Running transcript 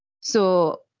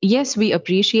So yes, we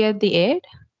appreciate the aid.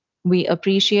 We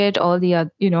appreciate all the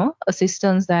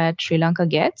assistance that Sri Lanka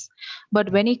gets,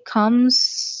 but when it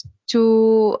comes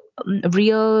to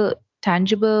real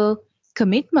tangible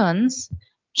commitments,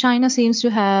 China seems to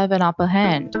have an upper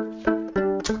hand.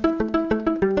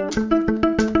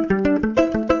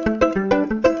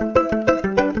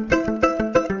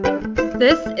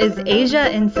 This is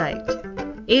Asia Insight,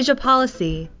 Asia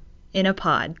Policy in a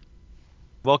Pod.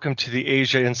 Welcome to the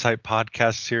Asia Insight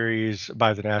podcast series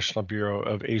by the National Bureau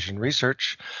of Asian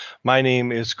Research. My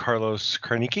name is Carlos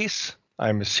Karnikis.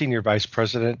 I'm a senior vice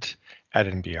president at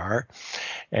NBR.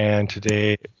 And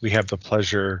today we have the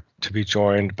pleasure to be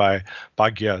joined by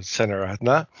Bhagya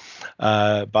Senaratne.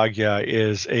 Bhagya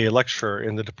is a lecturer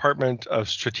in the Department of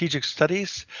Strategic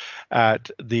Studies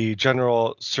at the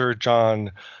General Sir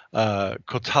John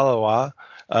Kotalawa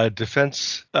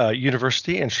Defense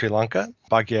University in Sri Lanka.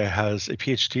 Bhagya has a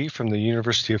PhD from the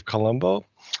University of Colombo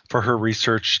for her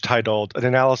research titled An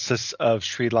Analysis of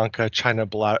Sri Lanka-China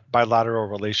Bilateral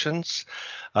Relations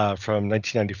from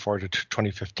 1994 to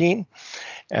 2015.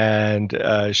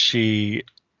 And she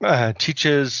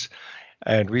teaches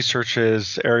and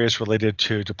researches areas related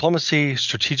to diplomacy,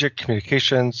 strategic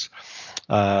communications,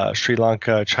 Sri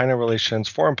Lanka-China relations,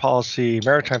 foreign policy,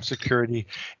 maritime security,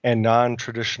 and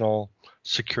non-traditional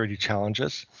security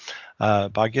challenges.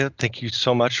 Bhagya, thank you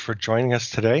so much for joining us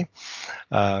today.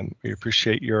 We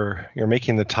appreciate your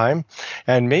making the time.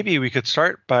 And maybe we could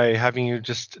start by having you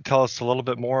just tell us a little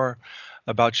bit more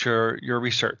about your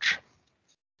research.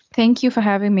 Thank you for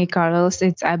having me, Carlos.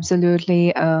 It's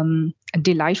absolutely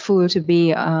delightful to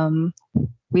be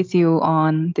with you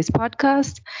on this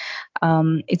podcast.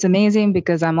 It's amazing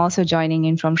because I'm also joining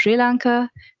in from Sri Lanka.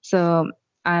 So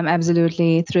I'm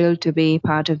absolutely thrilled to be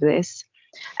part of this.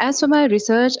 As for my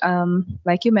research,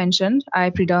 like you mentioned,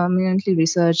 I predominantly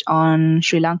research on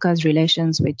Sri Lanka's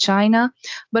relations with China,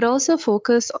 but also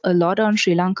focus a lot on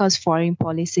Sri Lanka's foreign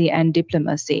policy and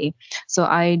diplomacy. So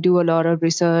I do a lot of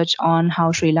research on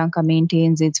how Sri Lanka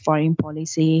maintains its foreign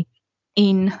policy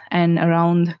in and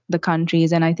around the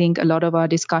countries. And I think a lot of our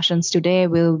discussions today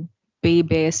will be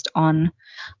based on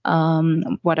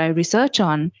what I research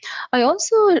on. I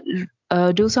also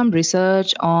do some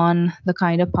research on the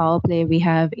kind of power play we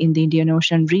have in the Indian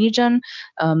Ocean region,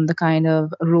 the kind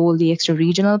of role the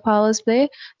extra-regional powers play.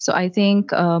 So I think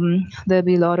there'll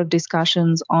be a lot of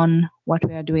discussions on what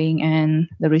we are doing and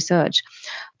the research.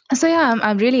 So yeah,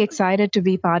 I'm really excited to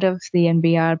be part of the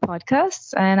NBR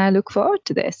podcast, and I look forward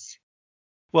to this.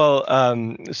 Well,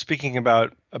 speaking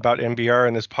about NBR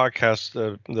in this podcast,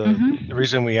 the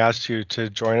reason we asked you to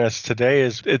join us today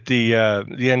is at the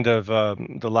end of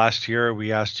the last year,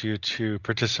 we asked you to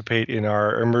participate in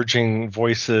our Emerging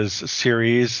Voices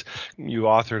series. You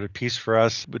authored a piece for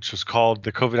us, which was called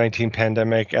 "The COVID-19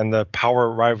 Pandemic and the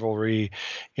Power Rivalry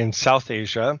in South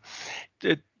Asia."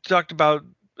 It talked about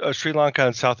Sri Lanka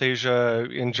and South Asia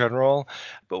in general.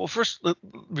 But well, first,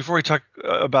 before we talk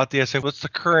about the essay, what's the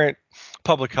current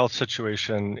public health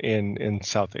situation in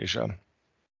South Asia?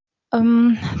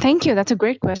 Thank you. That's a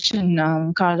great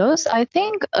question, Carlos. I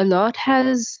think a lot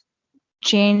has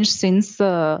changed since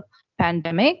the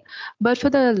pandemic, but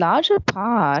for the larger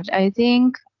part, I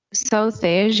think South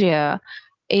Asia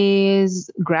is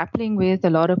grappling with a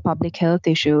lot of public health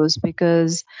issues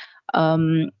because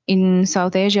in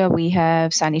South Asia, we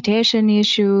have sanitation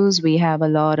issues, we have a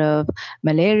lot of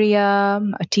malaria,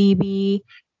 TB,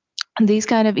 these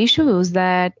kind of issues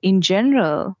that in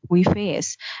general we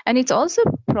face. And it's also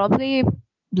probably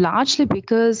largely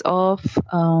because of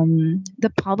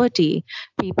the poverty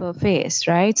people face,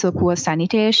 right? So poor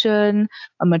sanitation,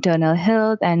 maternal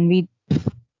health, and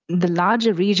the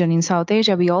larger region in South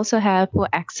Asia, we also have poor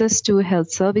access to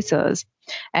health services.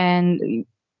 And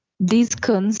these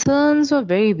concerns were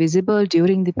very visible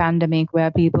during the pandemic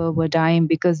where people were dying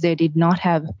because they did not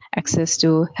have access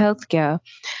to healthcare.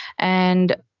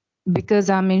 And because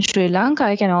I'm in Sri Lanka,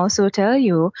 I can also tell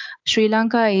you Sri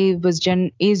Lanka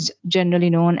is generally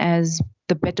known as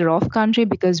the better off country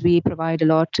because we provide a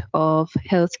lot of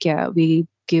healthcare. We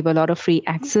give a lot of free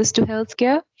access to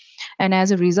healthcare. And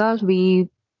as a result, we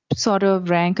sort of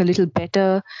rank a little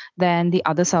better than the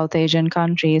other South Asian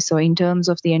countries. So, in terms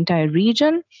of the entire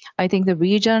region, I think the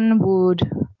region would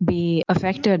be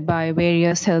affected by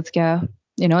various healthcare,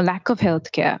 lack of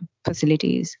healthcare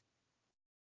facilities.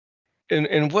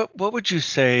 And what would you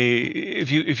say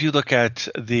if you look at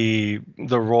the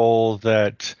role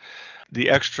that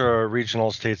the extra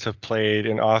regional states have played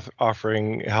in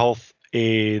offering health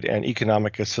aid and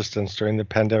economic assistance during the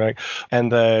pandemic,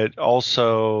 and that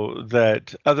also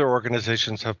that other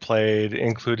organizations have played,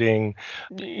 including,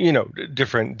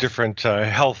 different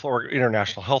health or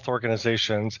international health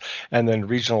organizations, and then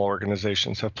regional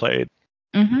organizations have played.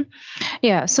 Mm-hmm.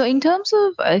 Yeah, so in terms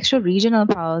of extra regional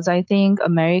powers, I think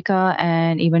America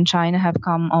and even China have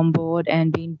come on board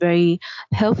and been very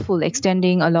helpful,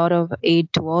 extending a lot of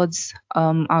aid towards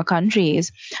our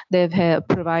countries. They've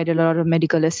provided a lot of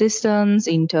medical assistance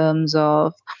in terms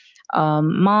of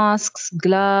masks,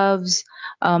 gloves,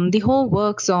 the whole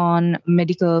works on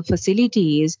medical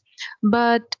facilities.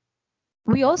 But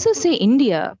we also see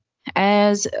India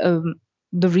as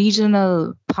the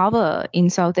regional power in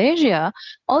South Asia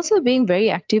also being very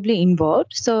actively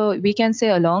involved. So we can say,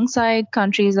 alongside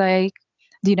countries like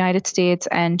the United States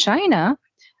and China,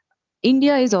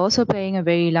 India is also playing a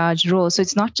very large role. So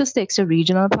it's not just the extra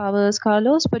regional powers,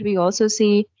 Carlos, but we also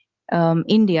see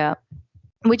India,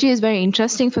 which is very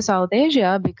interesting for South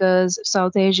Asia, because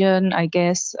South Asian, I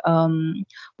guess,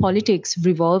 politics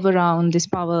revolve around this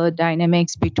power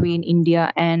dynamics between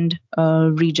India and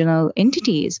regional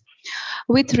entities.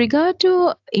 With regard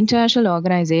to international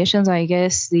organizations, I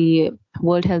guess the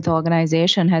World Health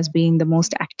Organization has been the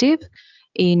most active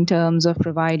in terms of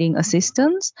providing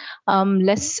assistance,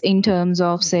 less in terms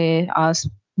of, say, our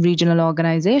regional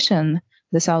organization,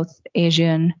 the South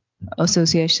Asian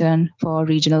Association for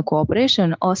Regional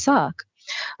Cooperation, or SAARC.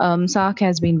 SAARC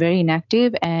has been very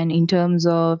inactive, and in terms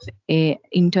of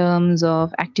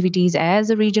activities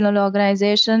as a regional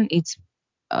organization, it's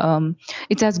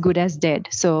as good as dead.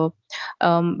 So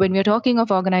when we're talking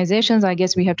of organizations, I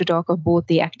guess we have to talk of both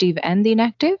the active and the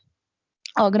inactive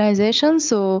organizations.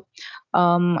 So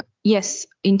yes,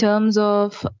 in terms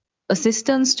of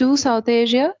assistance to South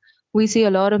Asia, we see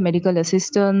a lot of medical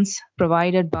assistance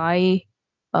provided by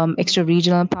extra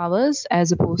regional powers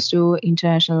as opposed to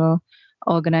international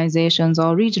organizations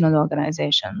or regional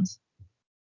organizations.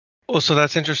 Well, so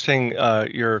that's interesting,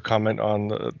 your comment on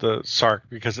the SAARC,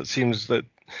 because it seems that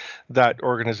that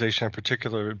organization in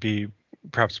particular would be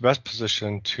perhaps best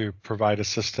positioned to provide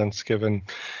assistance, given,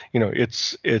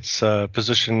 its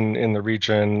position in the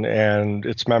region and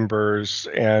its members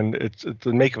and its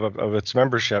the makeup of its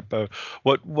membership.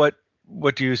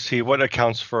 What do you see? What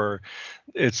accounts for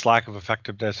its lack of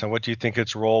effectiveness, and what do you think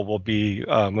its role will be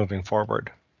moving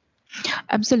forward?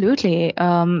 Absolutely.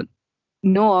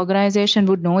 No organization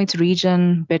would know its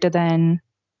region better than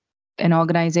an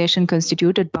organization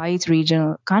constituted by its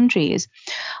regional countries.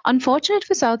 Unfortunate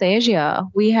for South Asia,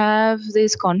 we have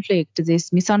this conflict,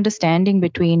 this misunderstanding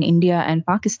between India and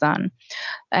Pakistan.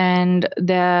 And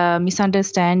the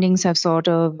misunderstandings have sort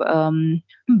of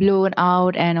blown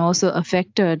out and also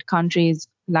affected countries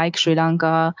like Sri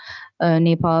Lanka,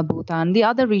 Nepal, Bhutan, the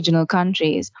other regional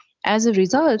countries. As a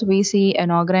result, we see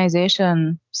an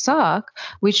organization, SAARC,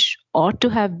 which ought to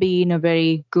have been a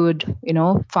very good,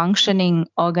 functioning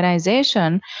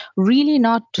organization, really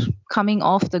not coming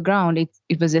off the ground.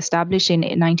 It was established in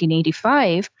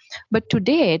 1985, but to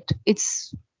date,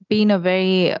 it's been a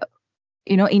very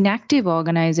inactive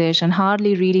organization,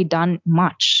 hardly really done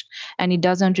much, and it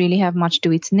doesn't really have much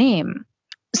to its name.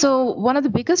 So one of the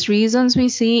biggest reasons we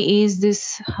see is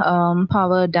this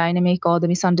power dynamic, or the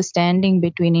misunderstanding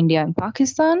between India and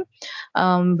Pakistan,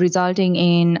 resulting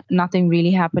in nothing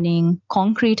really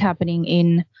concrete happening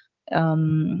in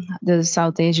the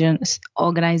South Asian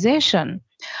organization.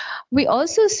 We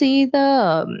also see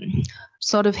the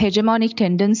sort of hegemonic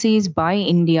tendencies by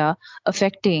India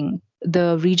affecting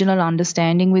the regional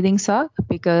understanding within SAARC,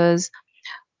 because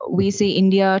we see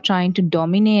India trying to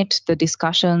dominate the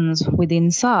discussions within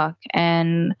SAARC,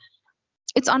 and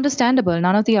it's understandable.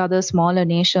 None of the other smaller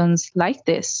nations like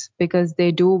this, because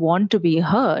they do want to be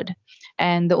heard.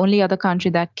 And the only other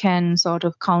country that can sort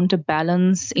of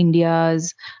counterbalance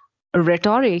India's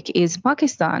rhetoric is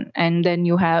Pakistan. And then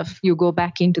you go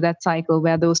back into that cycle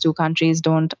where those two countries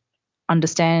don't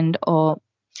understand or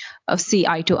see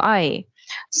eye to eye.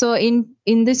 So in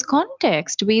this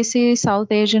context, we see South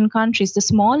Asian countries, the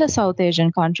smaller South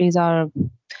Asian countries, are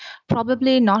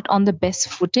probably not on the best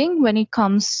footing when it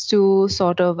comes to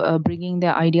sort of bringing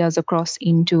their ideas across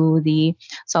into the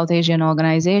South Asian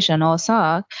organization, or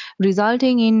SAARC,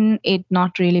 resulting in it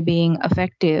not really being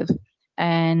effective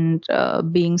and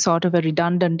being sort of a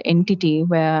redundant entity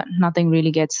where nothing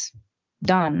really gets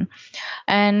done.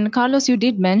 And Carlos, you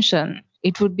did mention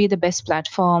it would be the best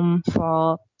platform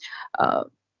for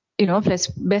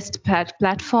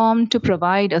platform to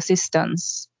provide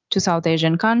assistance to South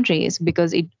Asian countries,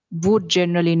 because it would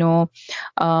generally know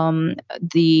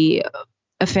the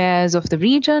affairs of the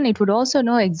region. It would also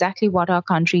know exactly what our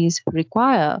countries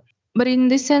require. But in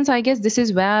this sense, I guess this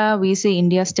is where we see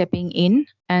India stepping in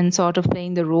and sort of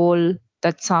playing the role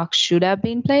that SAARC should have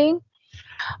been playing.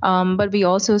 But we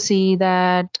also see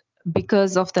that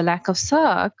because of the lack of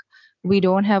SAARC, we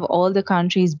don't have all the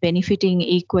countries benefiting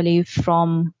equally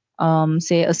from,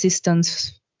 say,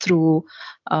 assistance through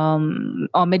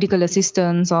or medical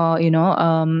assistance or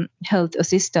health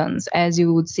assistance, as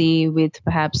you would see with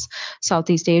perhaps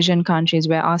Southeast Asian countries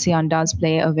where ASEAN does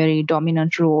play a very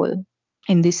dominant role.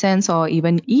 In this sense, or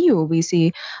even EU, we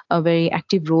see a very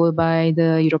active role by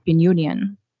the European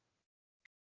Union.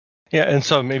 Yeah, and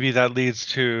so maybe that leads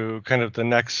to kind of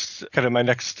my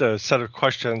next set of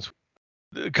questions.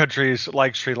 Countries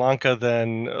like Sri Lanka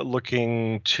then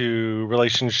looking to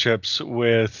relationships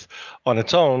on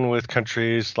its own with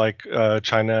countries like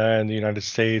China and the United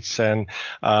States, and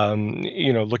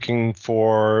looking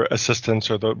for assistance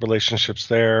or the relationships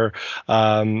there.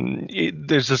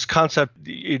 There's this concept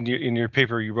in your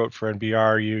paper you wrote for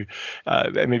NBR.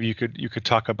 Maybe you could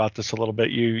talk about this a little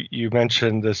bit. You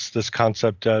mentioned this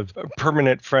concept of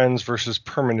permanent friends versus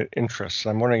permanent interests.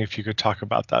 I'm wondering if you could talk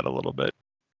about that a little bit.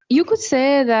 You could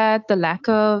say that the lack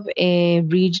of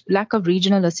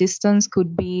regional assistance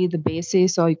could be the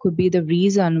basis, or it could be the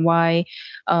reason why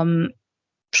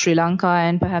Sri Lanka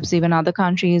and perhaps even other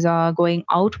countries are going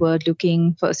outward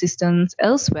looking for assistance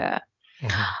elsewhere.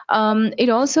 Mm-hmm. It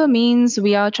also means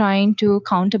we are trying to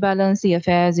counterbalance the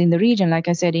affairs in the region. Like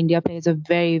I said, India plays a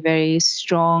very, very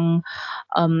strong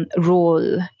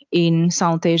role in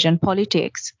South Asian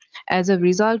politics. As a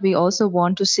result, we also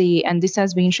want to see, and this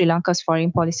has been Sri Lanka's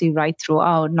foreign policy right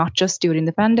throughout, not just during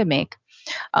the pandemic,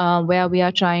 where we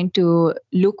are trying to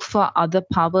look for other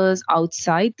powers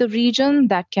outside the region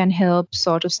that can help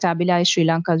sort of stabilize Sri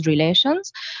Lanka's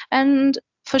relations, and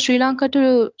for Sri Lanka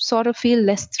to sort of feel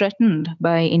less threatened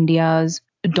by India's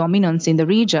dominance in the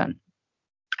region.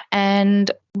 And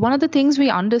one of the things we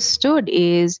understood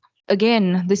is,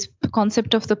 again, this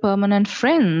concept of the permanent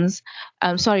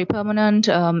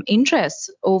interests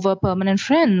over permanent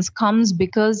friends comes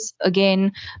because,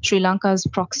 again, Sri Lanka's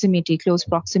close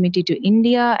proximity to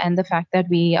India, and the fact that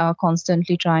we are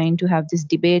constantly trying to have this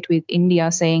debate with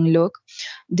India saying, look,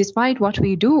 despite what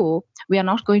we do, we are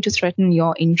not going to threaten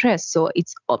your interests. So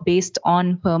it's based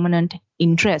on permanent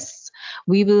interests.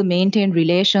 We will maintain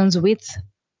relations with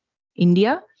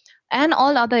India and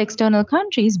all other external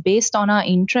countries based on our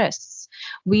interests.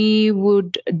 We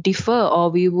would defer, or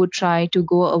we would try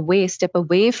to step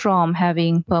away from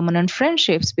having permanent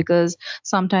friendships, because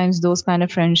sometimes those kind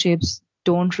of friendships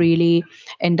don't really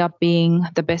end up being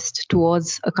the best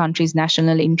towards a country's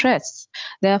national interests.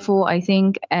 Therefore, I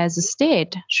think as a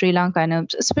state, Sri Lanka,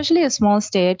 and especially a small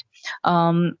state,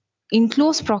 in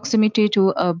close proximity to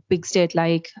a big state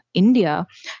like India,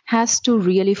 has to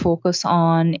really focus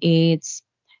on its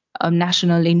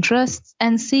national interests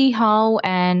and see how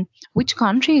and which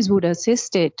countries would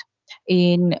assist it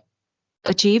in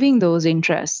achieving those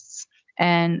interests.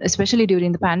 And especially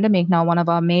during the pandemic, now one of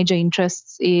our major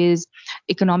interests is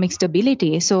economic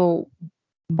stability. So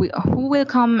who will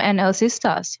come and assist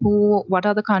us? What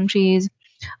are the countries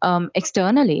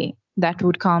externally that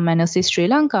would come and assist Sri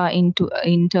Lanka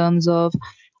in terms of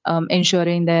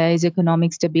ensuring there is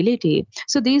economic stability?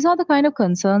 So these are the kind of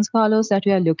concerns, Carlos, that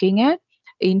we are looking at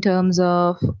in terms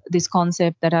of this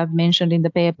concept that I've mentioned in the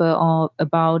paper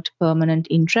about permanent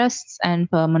interests and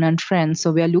permanent friends.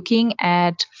 So we are looking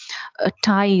at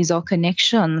ties or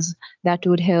connections that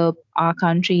would help our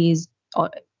countries, or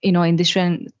in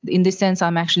this sense,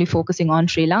 I'm actually focusing on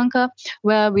Sri Lanka,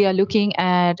 where we are looking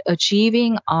at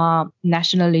achieving our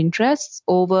national interests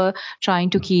over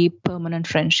trying to keep permanent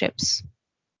friendships.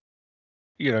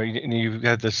 You've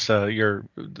had this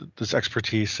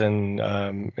expertise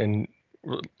in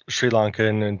Sri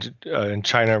Lankan and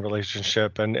China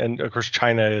relationship, and of course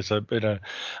China is been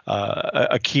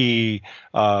a key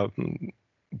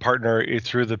partner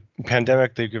through the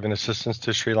pandemic. They've given assistance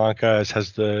to Sri Lanka, as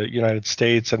has the United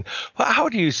States. And how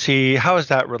has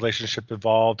that relationship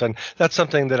evolved? And that's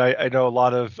something that I know a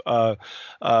lot of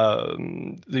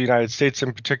the United States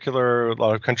in particular, a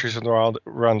lot of countries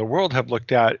around the world have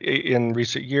looked at in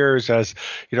recent years, as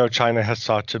China has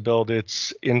sought to build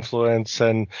its influence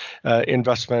and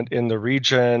investment in the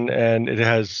region, and it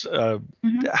has.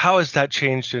 How has that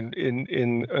changed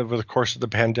in over the course of the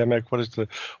pandemic? What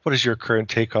is your current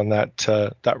take on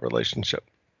that relationship?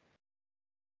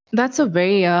 That's a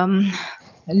very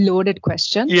loaded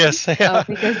question. Yes, yeah.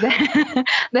 Because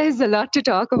there is a lot to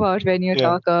talk about when you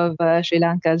talk of Sri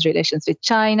Lanka's relations with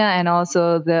China and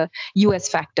also the US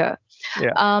factor.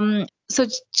 Yeah. So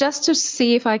just to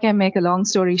see if I can make a long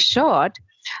story short,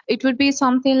 it would be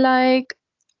something like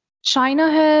China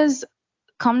has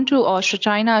come to, or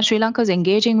Sri Lanka is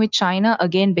engaging with China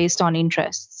again based on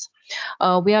interests.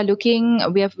 We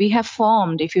have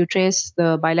formed, if you trace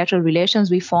the bilateral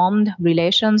relations, we formed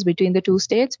relations between the two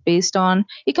states based on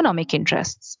economic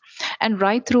interests. And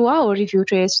right throughout, if you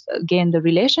trace again the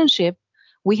relationship,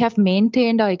 we have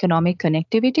maintained our economic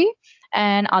connectivity,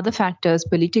 and other factors,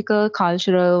 political,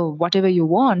 cultural, whatever you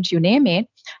want, you name it,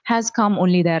 has come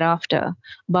only thereafter.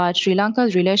 But Sri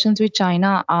Lanka's relations with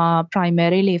China are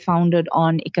primarily founded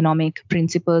on economic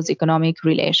principles, economic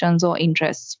relations, or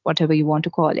interests, whatever you want to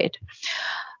call it.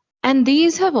 And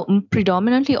these have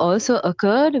predominantly also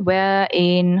occurred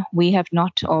wherein we have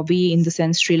not, or we in the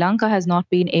sense Sri Lanka has not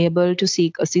been able to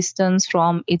seek assistance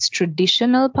from its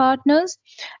traditional partners.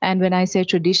 And when I say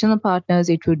traditional partners,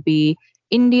 it would be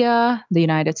India, the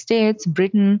United States,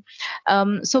 Britain.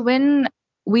 So when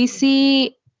we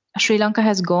see Sri Lanka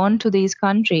has gone to these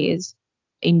countries,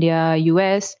 India,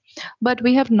 US, but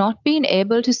we have not been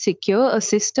able to secure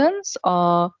assistance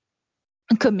or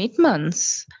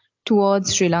commitments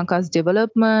towards Sri Lanka's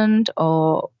development,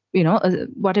 or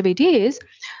whatever it is,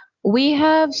 we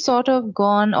have sort of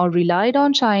gone or relied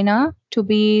on China to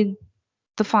be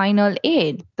the final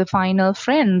aid, the final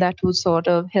friend that would sort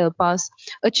of help us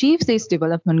achieve these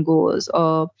development goals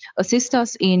or assist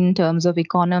us in terms of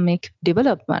economic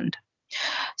development.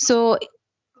 So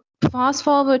fast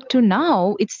forward to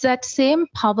now, it's that same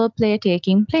power play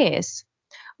taking place.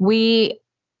 We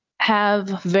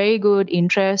have very good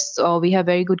interests, or we have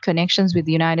very good connections with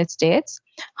the United States.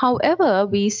 However,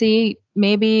 we see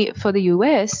maybe for the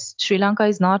US, Sri Lanka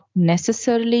is not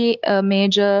necessarily a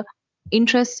major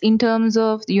interest in terms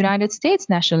of the United States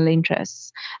national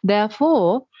interests.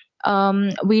 Therefore,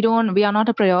 we are not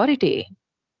a priority.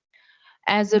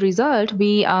 As a result,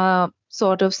 we are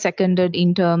sort of seconded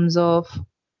in terms of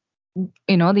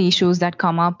the issues that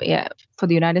come up for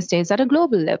the United States at a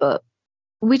global level,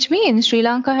 which means Sri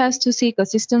Lanka has to seek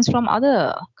assistance from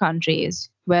other countries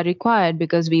where required,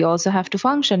 because we also have to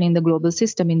function in the global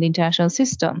system, in the international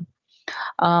system.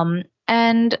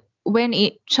 And when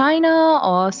China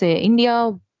or say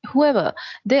India, whoever,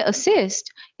 they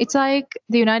assist, it's like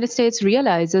the United States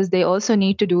realizes they also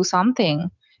need to do something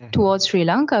towards Sri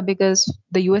Lanka, because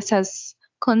the US has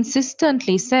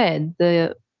consistently said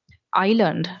the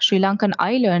Sri Lankan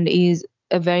island, is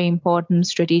a very important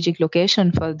strategic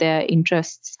location for their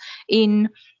interests in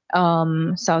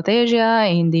South Asia,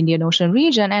 in the Indian Ocean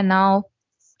region, and now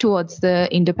towards the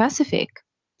Indo-Pacific.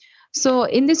 So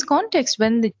in this context,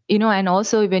 and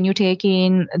also when you take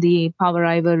in the power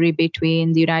rivalry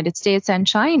between the United States and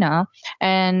China,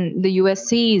 and the US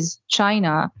sees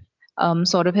China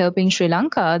sort of helping Sri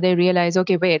Lanka, they realize,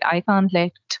 okay, wait, I can't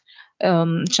let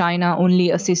China only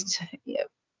assist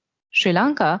Sri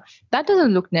Lanka. That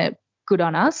doesn't look good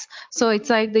on us. So it's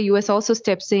like the US also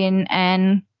steps in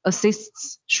and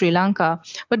assists Sri Lanka.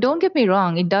 But don't get me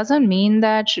wrong, it doesn't mean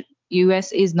that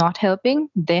US is not helping.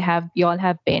 Y'all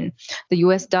have been. The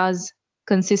US does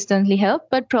consistently help,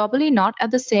 but probably not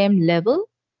at the same level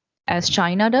as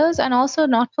China does, and also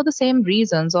not for the same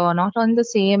reasons, or not on the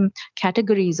same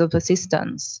categories of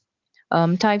assistance,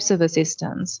 types of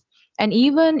assistance. And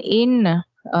even in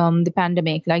the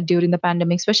pandemic, like during the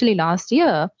pandemic, especially last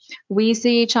year, we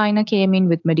see China came in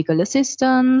with medical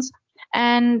assistance,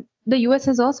 and the US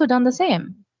has also done the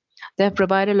same. They have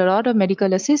provided a lot of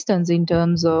medical assistance in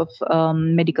terms of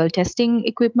medical testing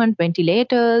equipment,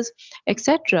 ventilators,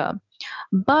 etc.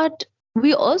 But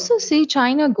we also see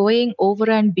China going over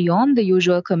and beyond the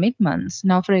usual commitments.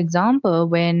 Now, for example,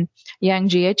 when Yang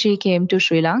Jiechi came to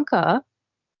Sri Lanka,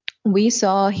 we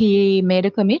saw he made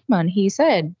a commitment. He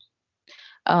said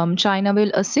China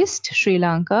will assist Sri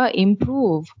Lanka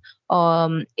improve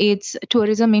its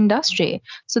tourism industry.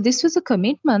 So this was a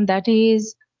commitment that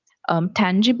is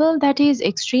tangible, that is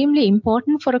extremely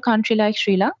important for a country like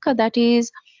Sri Lanka, that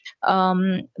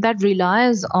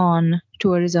relies on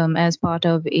tourism as part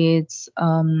of its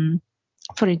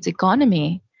for its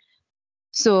economy.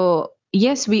 So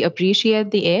yes, we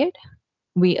appreciate the aid.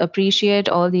 We appreciate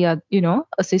all the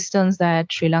assistance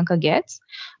that Sri Lanka gets,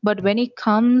 but when it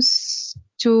comes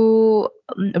to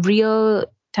real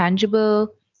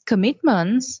tangible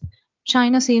commitments,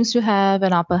 China seems to have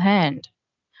an upper hand,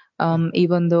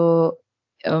 even though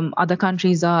other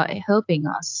countries are helping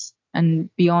us, and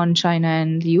beyond China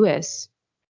and the US.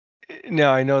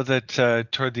 Now, I know that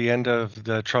toward the end of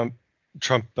the Trump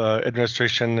Trump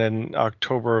administration in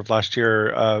October of last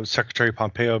year, Secretary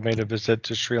Pompeo made a visit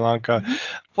to Sri Lanka. Mm-hmm.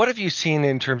 What have you seen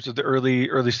in terms of the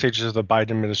early stages of the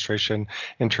Biden administration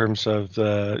in terms of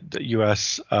the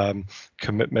U.S.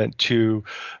 Commitment to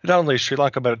not only Sri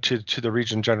Lanka but to the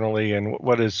region generally? And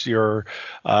what has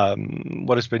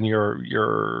been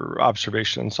your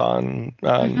observations on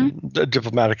the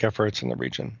diplomatic efforts in the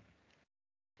region?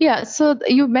 Yeah, so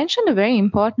you mentioned a very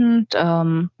important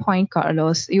point,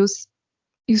 Carlos.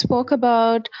 You spoke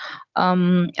about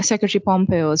former Secretary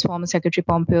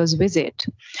Pompeo's visit.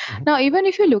 Mhm. Now, even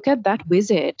if you look at that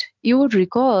visit, you would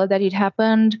recall that it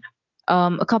happened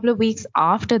a couple of weeks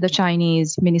after the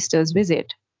Chinese minister's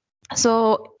visit.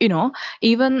 So,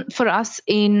 even for us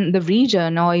in the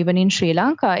region or even in Sri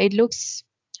Lanka, it looks,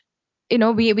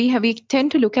 we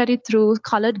tend to look at it through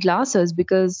colored glasses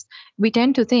because we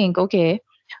tend to think, okay,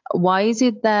 why is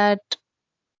it that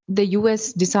the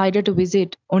US decided to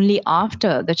visit only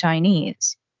after the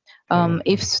Chinese?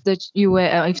 If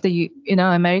the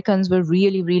Americans were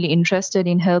really really interested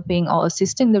in helping or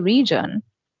assisting the region,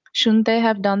 shouldn't they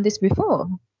have done this before?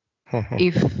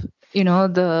 If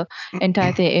the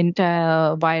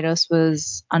entire virus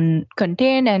was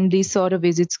uncontained and these sort of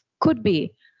visits could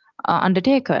be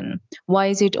undertaken, why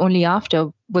is it only after?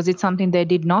 Was it something they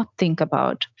did not think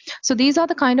about? So these are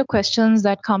the kind of questions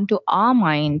that come to our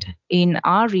mind in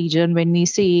our region when we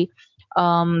see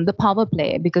the power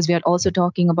play, because we are also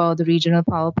talking about the regional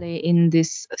power play in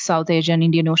this South Asian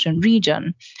Indian Ocean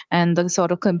region and the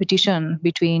sort of competition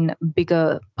between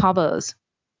bigger powers.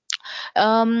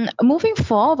 Moving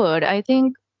forward, I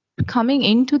think coming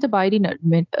into the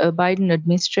Biden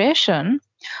administration,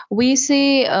 we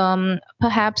see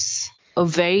perhaps a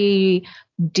very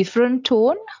different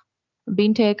tone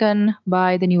being taken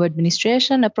by the new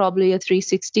administration, probably a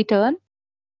 360 turn.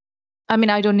 I mean,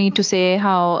 I don't need to say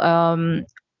how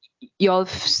you all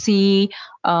see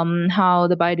how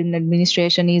the Biden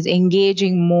administration is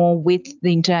engaging more with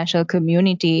the international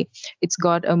community. It's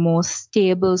got a more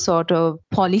stable sort of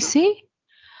policy.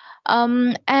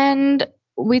 And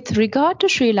with regard to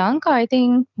Sri Lanka, I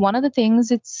think one of the things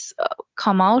it's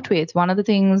come out with, one of the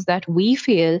things that we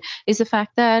feel is the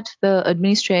fact that the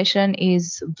administration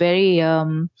is very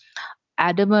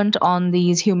adamant on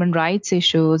these human rights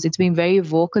issues. It's been very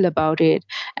vocal about it.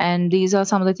 And these are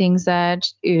some of the things that,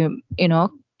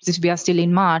 since we are still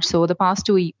in March, so the past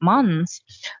 2 months,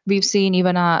 we've seen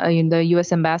even in the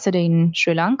US ambassador in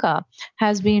Sri Lanka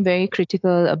has been very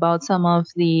critical about some of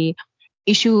the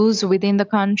issues within the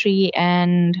country.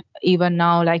 And even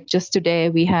now, like just today,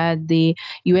 we had the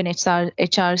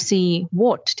UNHRC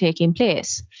vote taking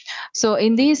place. So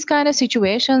in these kind of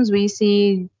situations, we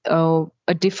see a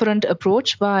different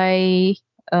approach by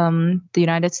the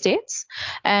United States.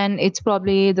 And it's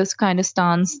probably this kind of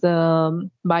stance the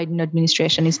Biden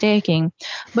administration is taking.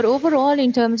 But overall,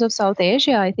 in terms of South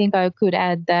Asia, I think I could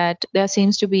add that there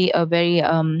seems to be a very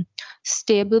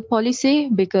stable policy,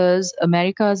 because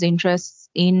America's interests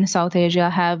in South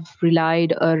Asia have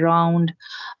relied around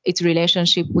its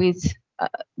relationship with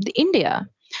the India.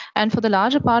 And for the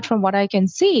larger part, from what I can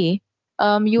see,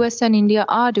 US and India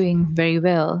are doing very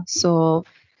well. So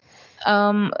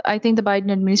I think the Biden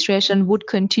administration would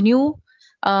continue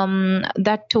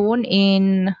that tone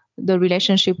in the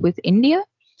relationship with India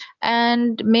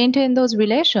and maintain those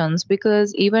relations,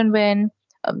 because even when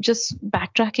just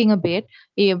backtracking a bit,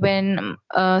 when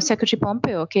Secretary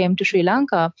Pompeo came to Sri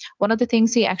Lanka, one of the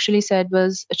things he actually said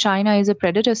was China is a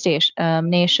predator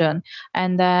nation,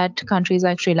 and that countries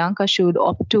like Sri Lanka should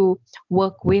opt to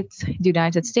work with the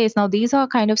United States. Now, these are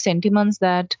kind of sentiments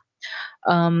that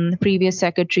previous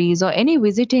secretaries or any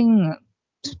visiting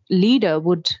leader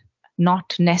would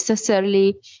not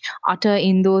necessarily utter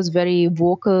in those very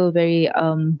vocal, very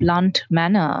blunt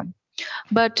manner.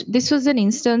 But this was an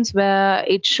instance where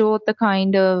it showed the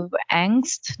kind of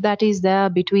angst that is there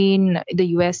between the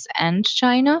US and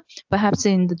China, perhaps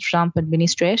in the Trump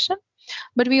administration.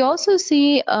 But we also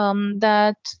see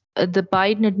that the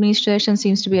Biden administration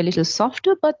seems to be a little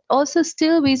softer, but also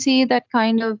still we see that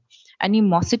kind of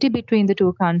animosity between the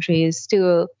two countries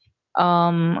still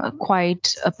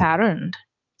quite apparent.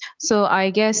 So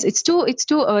I guess it's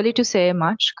too early to say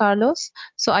much, Carlos.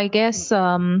 So I guess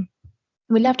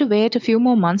we'll have to wait a few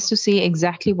more months to see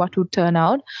exactly what would turn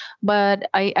out. But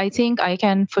I think I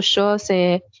can for sure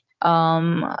say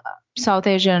South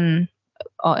Asian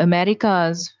or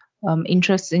America's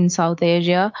interests in South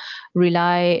Asia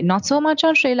rely not so much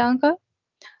on Sri Lanka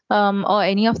or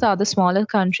any of the other smaller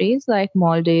countries like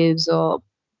Maldives or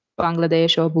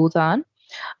Bangladesh or Bhutan,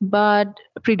 but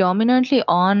predominantly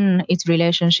on its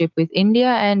relationship with India.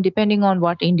 And depending on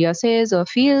what India says or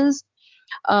feels,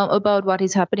 about what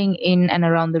is happening in and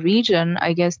around the region,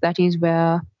 I guess that is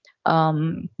where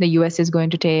the US is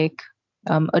going to take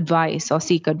advice or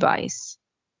seek advice.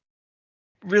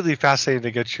 Really fascinating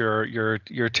to get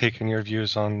your take and your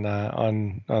views on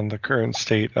the current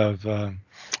state of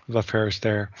affairs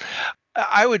there.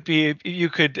 I would be, if you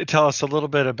could tell us a little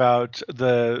bit about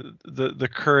the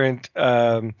current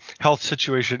health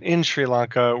situation in Sri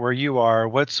Lanka where you are.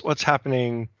 What's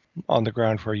happening on the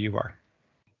ground where you are?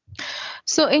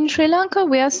 So in Sri Lanka,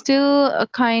 we are still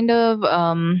kind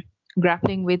of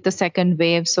grappling with the second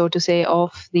wave, so to say,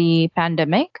 of the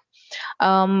pandemic.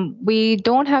 We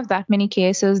don't have that many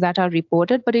cases that are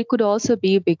reported, but it could also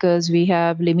be because we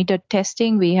have limited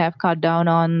testing. We have cut down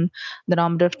on the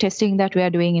number of testing that we are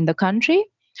doing in the country.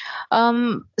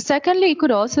 Secondly, it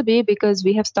could also be because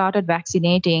we have started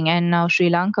vaccinating, and now Sri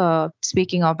Lanka,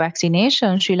 speaking of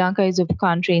vaccination, Sri Lanka is a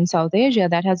country in South Asia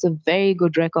that has a very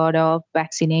good record of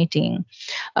vaccinating.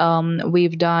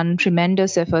 We've done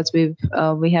tremendous efforts. We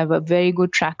have a very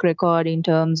good track record in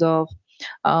terms of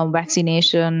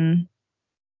vaccination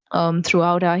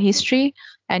throughout our history.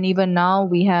 And even now,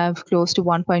 we have close to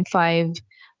 1.5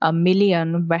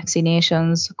 million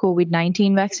vaccinations,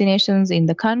 COVID-19 vaccinations in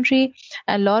the country.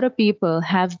 A lot of people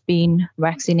have been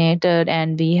vaccinated,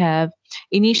 and we have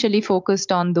initially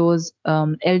focused on those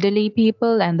elderly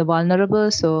people and the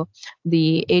vulnerable, so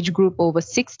the age group over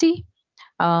 60.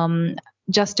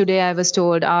 Just today, I was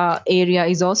told our area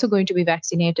is also going to be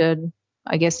vaccinated,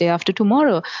 I guess, day after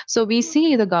tomorrow. So we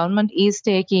see the government is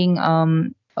taking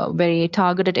very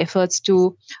targeted efforts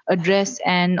to address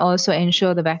and also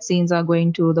ensure the vaccines are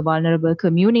going to the vulnerable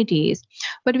communities.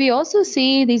 But we also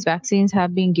see these vaccines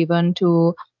have been given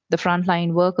to the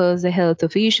frontline workers, the health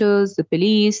officials, the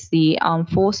police, the armed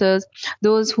forces,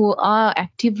 those who are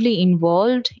actively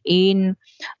involved in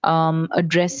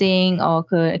addressing or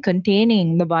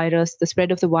containing the virus, the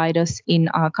spread of the virus in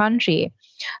our country.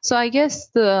 So I guess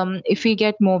if we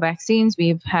get more vaccines,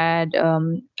 we've had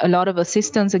a lot of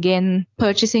assistance, again,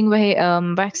 purchasing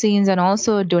vaccines and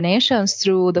also donations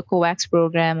through the COVAX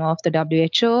program of the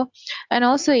WHO. And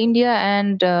also India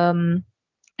and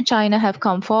China have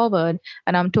come forward,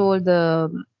 and I'm told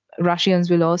the Russians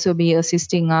will also be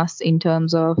assisting us in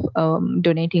terms of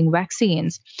donating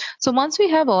vaccines. So once we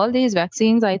have all these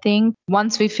vaccines, I think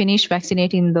once we finish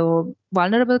vaccinating the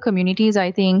vulnerable communities,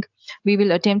 I think we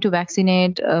will attempt to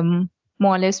vaccinate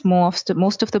more or less most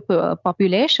of the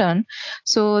population,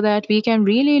 so that we can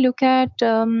really look at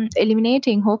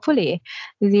eliminating, hopefully,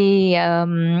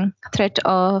 the threat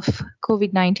of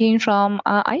COVID-19 from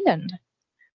our island.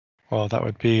 Well, that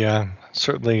would be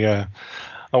certainly a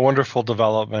wonderful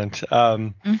development.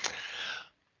 I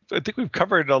think we've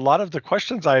covered a lot of the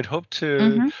questions I had hoped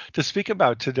to speak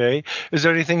about today. Is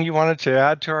there anything you wanted to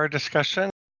add to our discussion?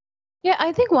 Yeah,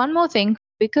 I think one more thing.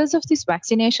 Because of this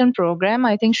vaccination program,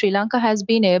 I think Sri Lanka has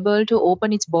been able to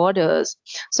open its borders.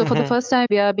 So for the first time,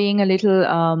 we are being a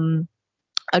little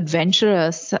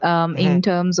adventurous in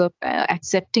terms of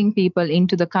accepting people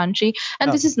into the country.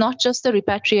 And this is not just the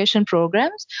repatriation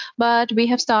programs, but we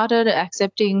have started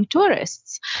accepting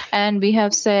tourists. And we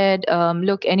have said,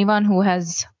 look, anyone who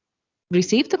has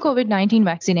received the COVID-19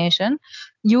 vaccination,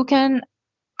 you can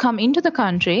come into the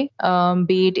country,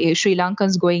 be it Sri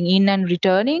Lankans going in and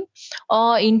returning,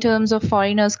 or in terms of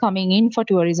foreigners coming in for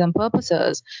tourism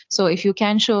purposes. So if you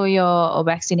can show your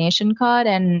vaccination card,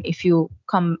 and if you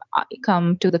come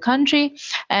to the country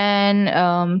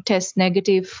and test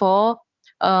negative for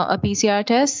a PCR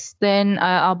test, then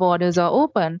our borders are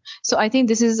open. So I think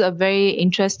this is a very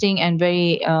interesting and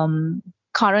very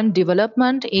current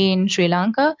development in Sri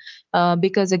Lanka,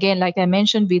 because again, like I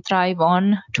mentioned, we thrive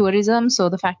on tourism. So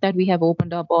the fact that we have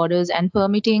opened our borders and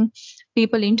permitting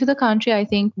people into the country, I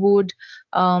think would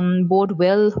bode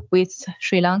well with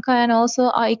Sri Lanka and also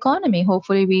our economy.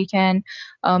 Hopefully we can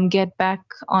get back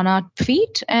on our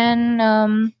feet, and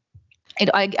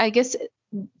I guess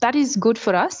that is good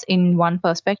for us in one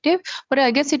perspective, but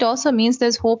I guess it also means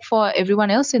there's hope for everyone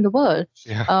else in the world.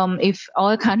 If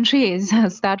all countries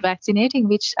start vaccinating,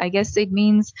 which I guess it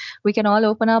means we can all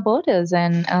open our borders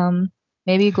and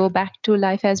maybe go back to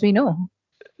life as we know.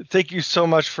 Thank you so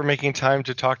much for making time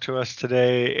to talk to us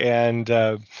today, and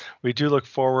we do look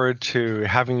forward to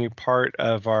having you part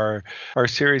of our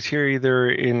series here, either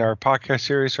in our podcast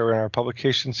series or in our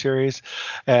publication series,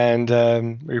 and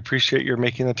we appreciate your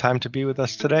making the time to be with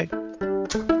us today.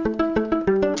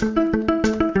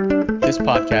 This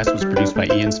podcast was produced by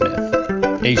Ian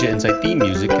Smith. Asia Insight theme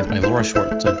music is by Laura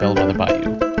Schwartz of Bell by the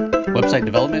Bayou. Website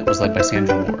development was led by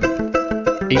Sandra Ward.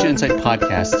 Asia Insight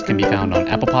podcasts can be found on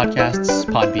Apple Podcasts,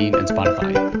 Podbean, and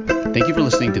Spotify. Thank you for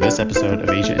listening to this episode of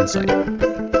Asia Insight.